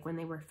ago, like when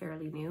they were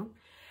fairly new.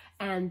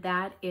 And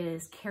that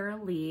is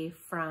Carol Lee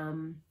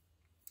from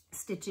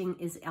Stitching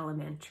is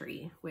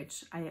Elementary,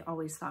 which I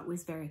always thought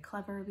was very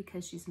clever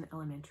because she's an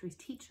elementary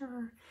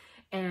teacher.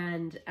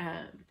 And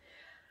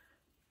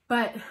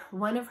but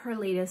one of her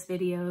latest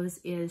videos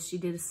is she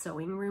did a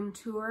sewing room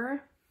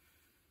tour,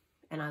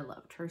 and I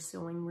loved her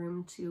sewing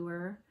room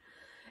tour.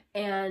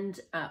 And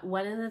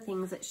one of the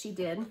things that she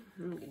did,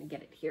 I'm gonna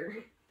get it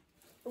here.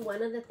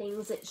 One of the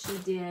things that she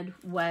did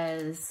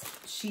was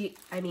she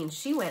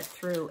went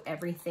through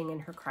everything in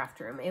her craft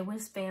room. It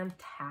was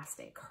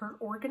fantastic. Her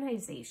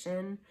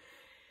organization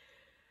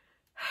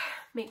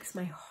makes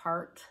my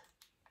heart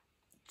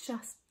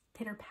just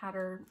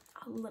pitter-patter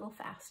a little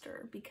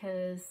faster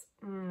because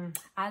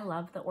I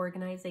love the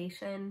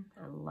organization.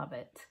 I love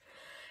it.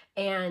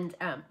 And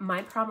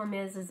my problem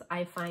is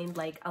I find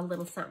like a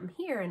little something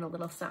here and a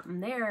little something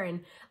there,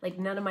 and like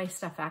none of my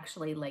stuff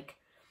actually like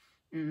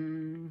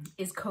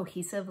is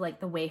cohesive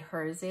like the way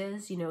hers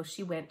is. You know,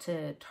 she went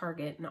to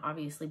Target and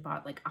obviously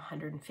bought like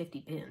 150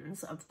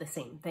 bins of the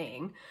same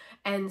thing.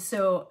 And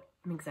so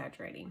I'm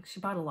exaggerating. She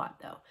bought a lot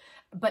though,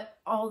 but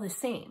all the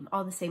same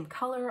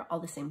color,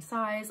 all the same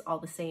size, all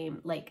the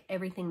same, like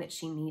everything that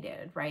she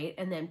needed, right?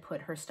 And then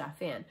put her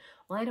stuff in.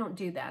 Well, I don't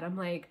do that. I'm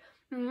like,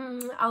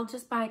 I'll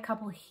just buy a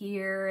couple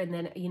here, and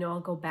then, you know, I'll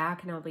go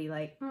back and I'll be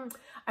like,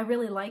 I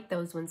really like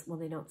those ones. Well,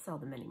 they don't sell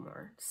them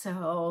anymore.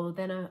 So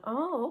then,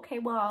 oh, okay,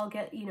 well, I'll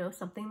get, you know,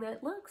 something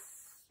that looks,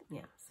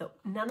 yeah. So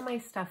none of my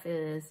stuff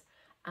is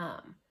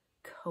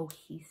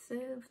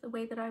cohesive the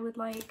way that I would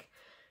like.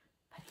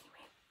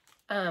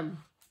 But anyway,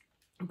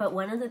 but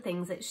one of the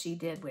things that she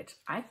did, which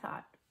I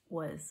thought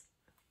was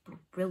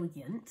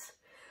brilliant,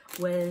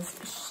 was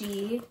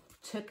she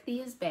took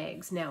these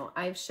bags. Now,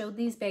 I've showed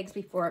these bags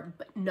before,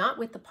 but not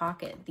with the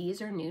pocket.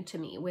 These are new to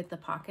me with the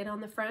pocket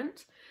on the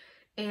front.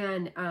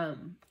 And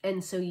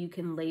so you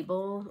can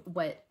label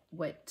what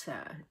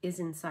is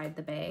inside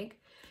the bag.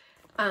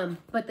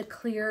 But the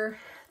clear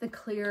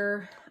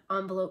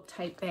envelope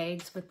type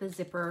bags with the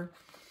zipper,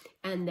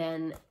 and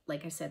then,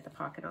 like I said, the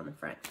pocket on the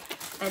front.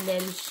 And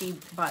then she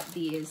bought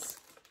these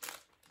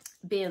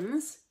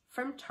bins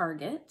from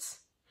Target,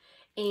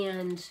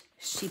 and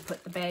she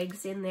put the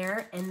bags in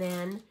there, and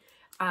then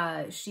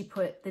she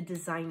put the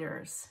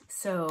designers.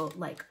 So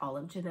like all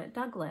of Jeanette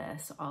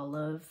Douglas, all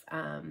of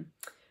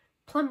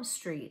Plum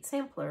Street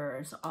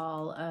samplers,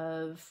 all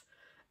of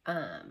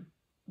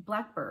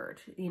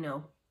Blackbird, you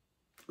know,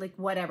 like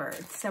whatever,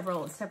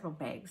 several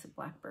bags of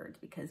Blackbirds,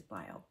 because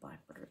buy all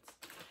Blackbirds.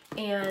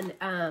 And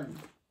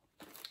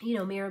you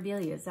know,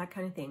 Mirabilias, that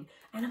kind of thing.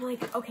 And I'm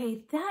like,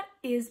 okay, that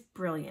is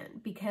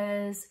brilliant,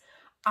 because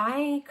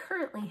I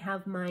currently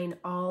have mine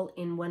all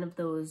in one of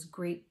those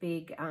great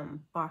big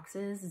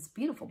boxes. It's a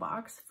beautiful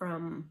box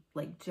from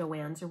like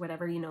Joann's or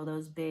whatever, you know,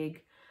 those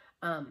big,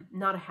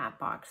 not a hat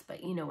box,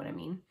 but you know what I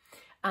mean,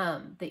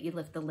 that you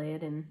lift the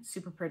lid and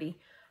super pretty.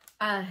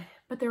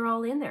 But they're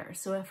all in there.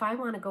 So if I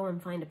want to go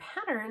and find a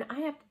pattern, I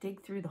have to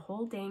dig through the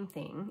whole dang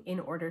thing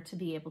in order to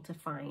be able to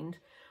find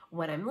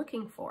what I'm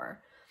looking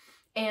for.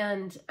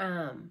 And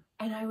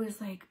I was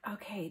like,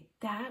 okay,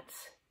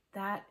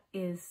 that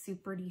is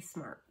super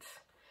smart.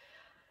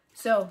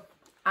 So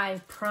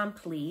I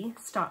promptly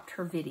stopped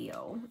her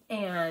video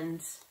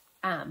and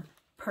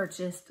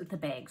purchased the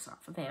bags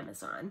off of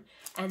Amazon.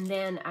 And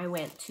then I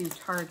went to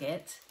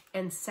Target,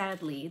 and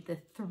sadly, the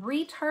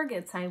 3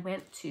 Targets I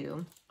went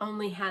to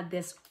only had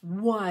this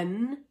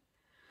one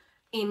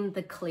in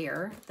the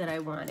clear that I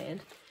wanted.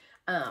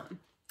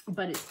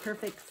 But it's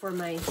perfect for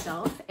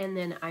myself. And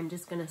then I'm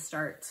just going to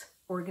start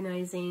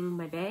organizing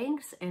my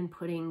bags and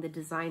putting the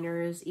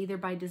designers either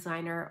by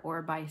designer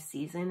or by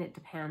season. It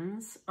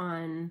depends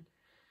on,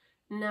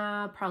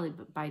 probably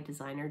by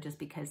designer, just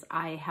because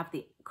I have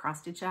the cross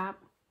stitch app,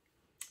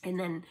 and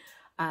then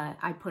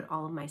I put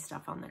all of my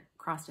stuff on the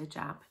cross stitch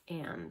app,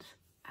 and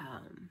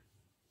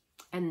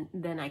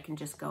then I can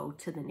just go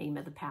to the name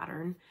of the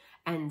pattern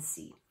and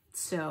see.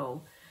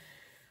 So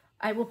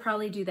I will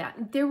probably do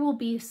that. There will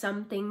be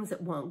some things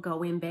that won't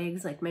go in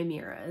bags, like my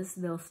Miras.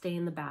 They'll stay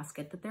in the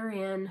basket that they're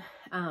in.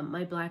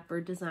 My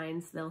Blackbird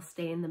designs, they'll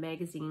stay in the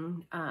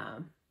magazine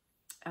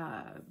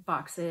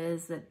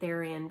boxes that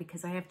they're in,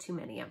 because I have too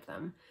many of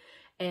them.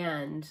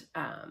 And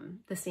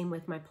the same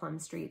with my Plum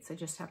Streets. I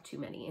just have too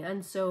many.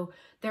 And so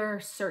there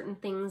are certain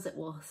things that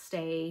will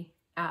stay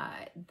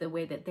the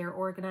way that they're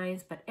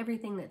organized, but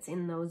everything that's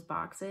in those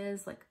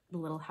boxes, like the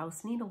little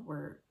house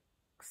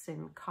needleworks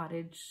and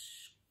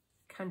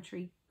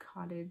country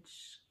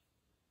cottage.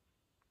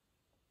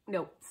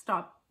 No,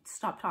 stop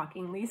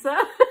talking, Lisa.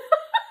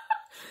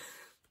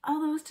 All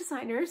those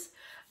designers.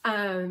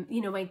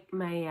 You know,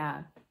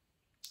 my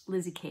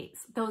Lizzie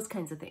Kate's, those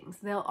kinds of things.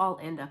 They'll all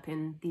end up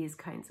in these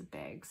kinds of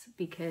bags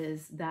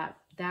because that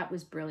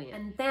was brilliant.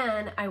 And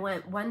then I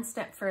went one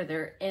step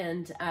further,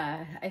 and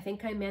I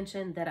think I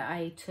mentioned that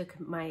I took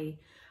my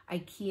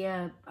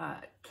IKEA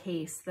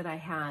case that I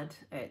had.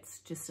 It's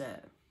just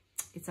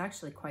it's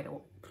actually quite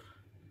old.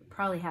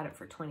 Probably had it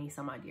for 20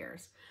 some odd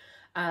years.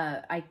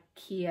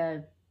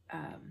 IKEA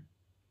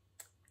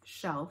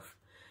shelf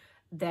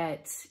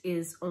that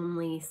is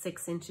only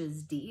 6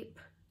 inches deep.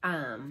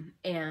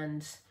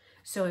 And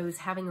so I was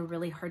having a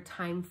really hard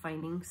time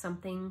finding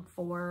something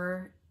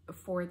for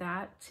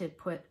that to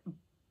put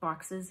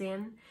boxes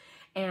in,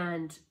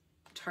 and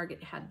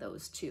Target had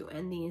those too,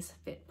 and these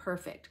fit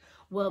perfect.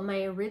 Well,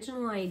 my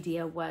original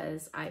idea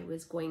was I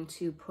was going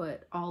to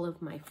put all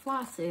of my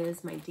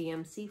flosses, my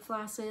DMC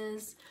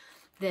flosses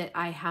that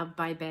I have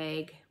by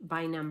bag,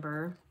 by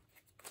number,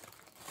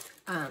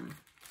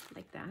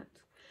 like that.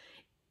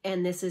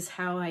 And this is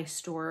how I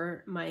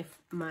store my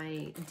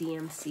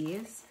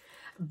DMCs.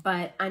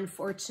 But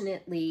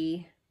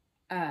unfortunately,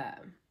 I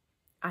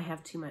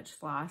have too much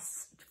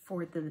floss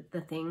for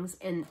the things.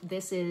 And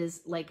this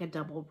is like a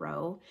double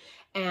row.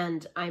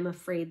 And I'm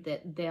afraid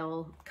that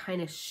they'll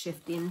kind of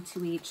shift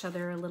into each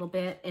other a little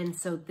bit. And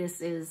so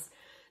this is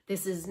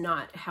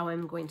not how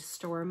I'm going to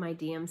store my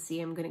DMC.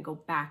 I'm going to go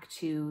back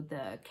to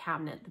the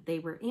cabinet that they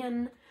were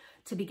in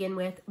to begin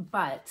with.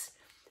 But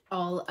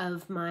all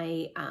of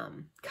my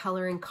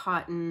color and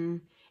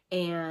cotton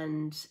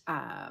and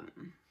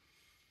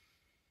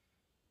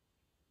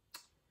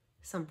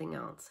something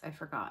else, I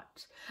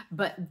forgot.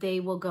 But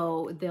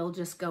they'll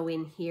just go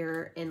in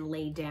here and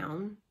lay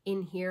down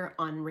in here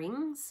on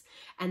rings,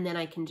 and then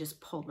I can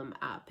just pull them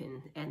up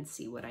and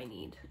see what I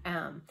need.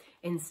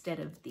 Instead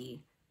of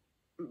the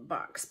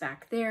box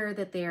back there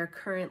that they are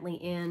currently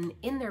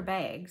in their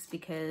bags,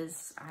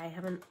 because I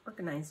haven't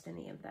organized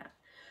any of that.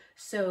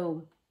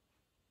 So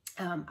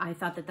I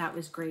thought that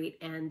was great,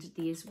 and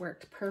these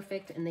worked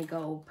perfect, and they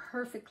go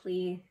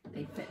perfectly,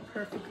 they fit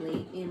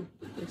perfectly in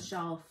the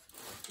shelf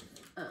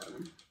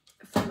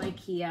from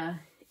IKEA,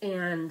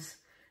 and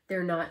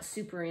they're not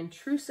super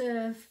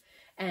intrusive,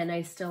 and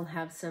I still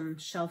have some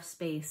shelf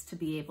space to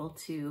be able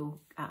to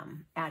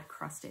add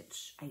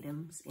cross-stitch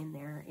items in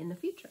there in the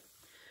future.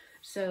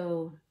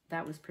 So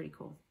that was pretty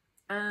cool.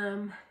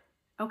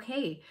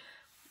 Okay,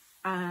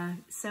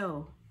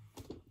 so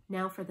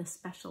now for the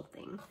special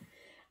thing,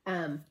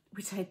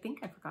 which I think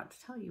I forgot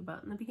to tell you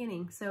about in the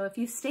beginning. So if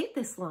you stayed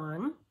this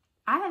long,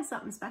 I have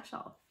something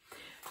special.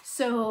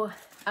 So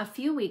a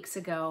few weeks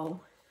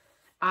ago,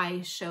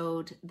 I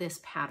showed this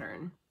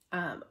pattern,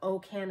 Oh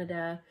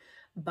Canada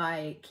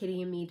by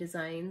Kitty and Me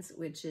Designs,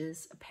 which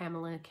is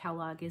Pamela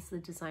Kellogg is the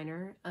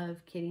designer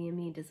of Kitty and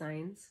Me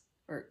Designs,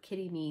 or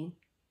Kitty Me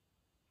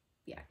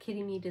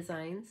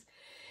Designs.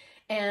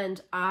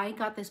 And I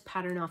got this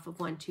pattern off of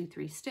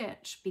 1-2-3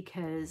 Stitch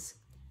because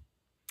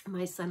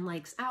my son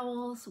likes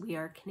owls, we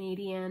are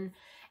Canadian,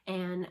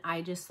 and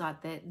I just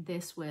thought that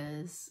this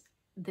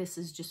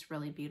is just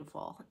really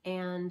beautiful.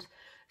 And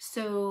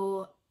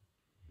so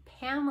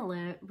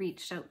Pamela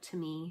reached out to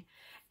me,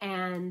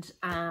 and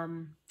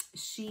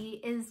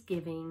she is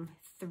giving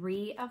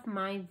 3 of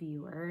my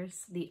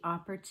viewers the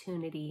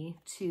opportunity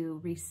to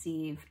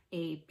receive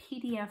a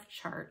PDF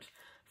chart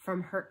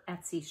from her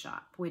Etsy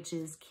shop, which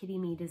is Kitty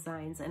Me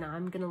Designs, and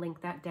I'm going to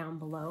link that down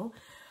below.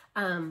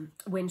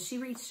 When she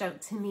reached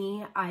out to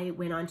me, I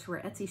went onto her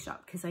Etsy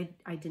shop because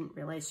I didn't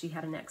realize she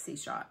had an Etsy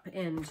shop,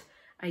 and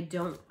I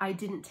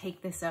didn't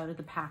take this out of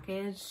the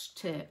package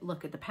to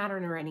look at the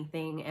pattern or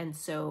anything, and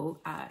so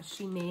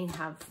she may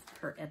have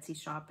her Etsy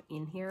shop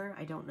in here,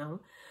 I don't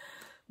know.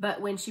 But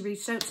when she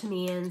reached out to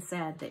me and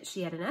said that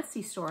she had an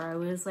Etsy store, I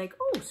was like,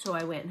 oh, so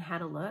I went and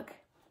had a look.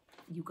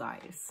 You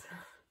guys,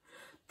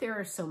 there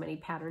are so many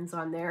patterns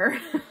on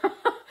there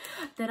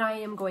that I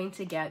am going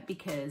to get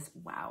because,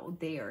 wow,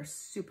 they are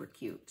super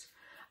cute.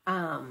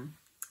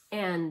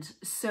 And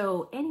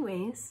so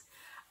anyways,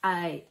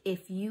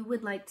 if you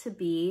would like to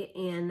be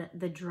in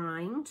the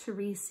drawing to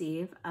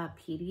receive a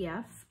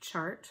PDF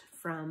chart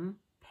from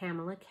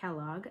Pamela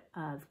Kellogg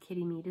of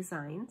Kitty Me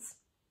Designs,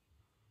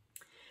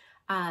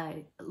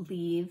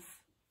 leave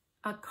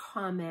a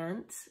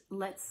comment.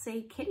 Let's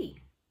say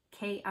Kitty,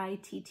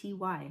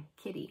 K-I-T-T-Y,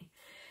 Kitty.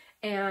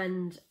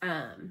 And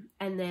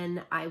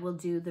then I will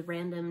do the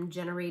random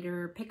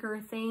generator picker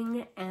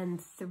thing, and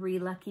 3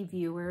 lucky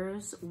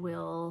viewers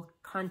will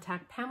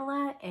contact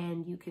Pamela,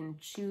 and you can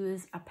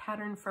choose a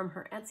pattern from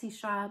her Etsy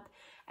shop,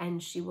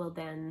 and she will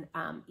then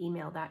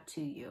email that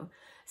to you.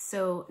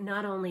 So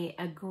not only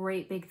a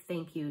great big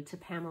thank you to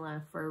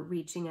Pamela for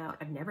reaching out.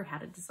 I've never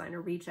had a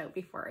designer reach out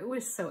before. It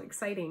was so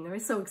exciting. I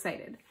was so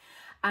excited.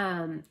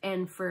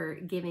 And for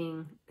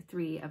giving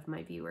 3 of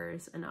my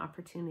viewers an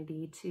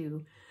opportunity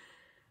to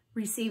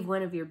receive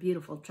one of your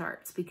beautiful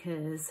charts,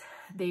 because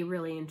they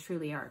really and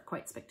truly are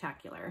quite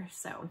spectacular.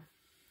 So,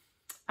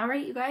 all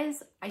right, you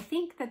guys, I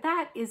think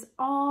that is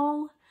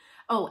all.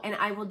 Oh, and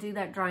I will do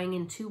that drawing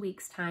in 2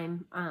 weeks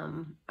time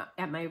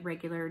at my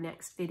regular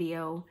next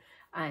video,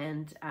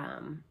 and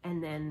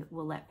then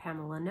we'll let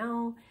Pamela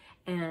know,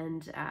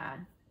 and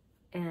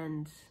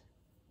And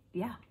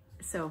yeah,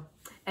 so,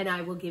 and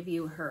I will give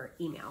you her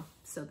email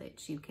so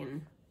that you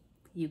can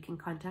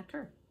contact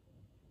her.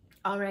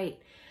 All right.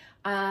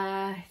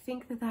 I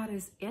think that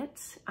is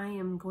it. I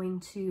am going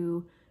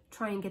to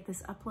try and get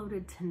this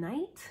uploaded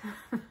tonight.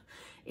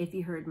 If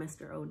you heard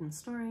Mr. Odin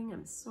snoring,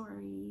 I'm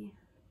sorry.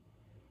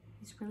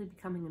 He's really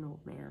becoming an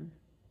old man.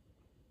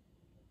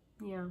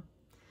 Yeah.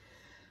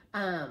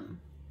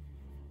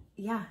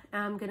 Yeah,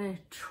 I'm gonna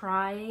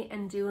try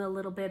and do a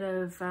little bit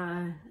of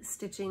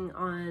stitching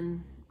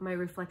on my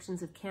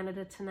Reflections of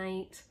Canada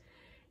tonight,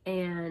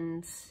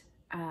 and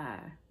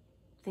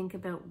think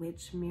about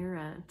which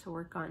Mira to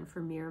work on for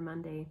Mira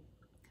Monday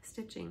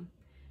stitching.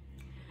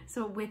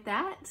 So with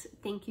that,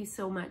 thank you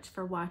so much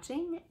for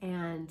watching,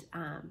 and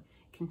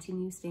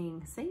continue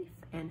staying safe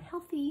and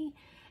healthy,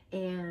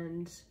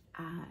 and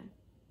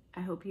I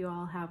hope you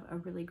all have a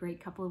really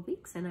great couple of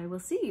weeks, and I will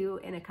see you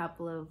in a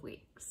couple of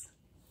weeks.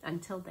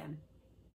 Until then.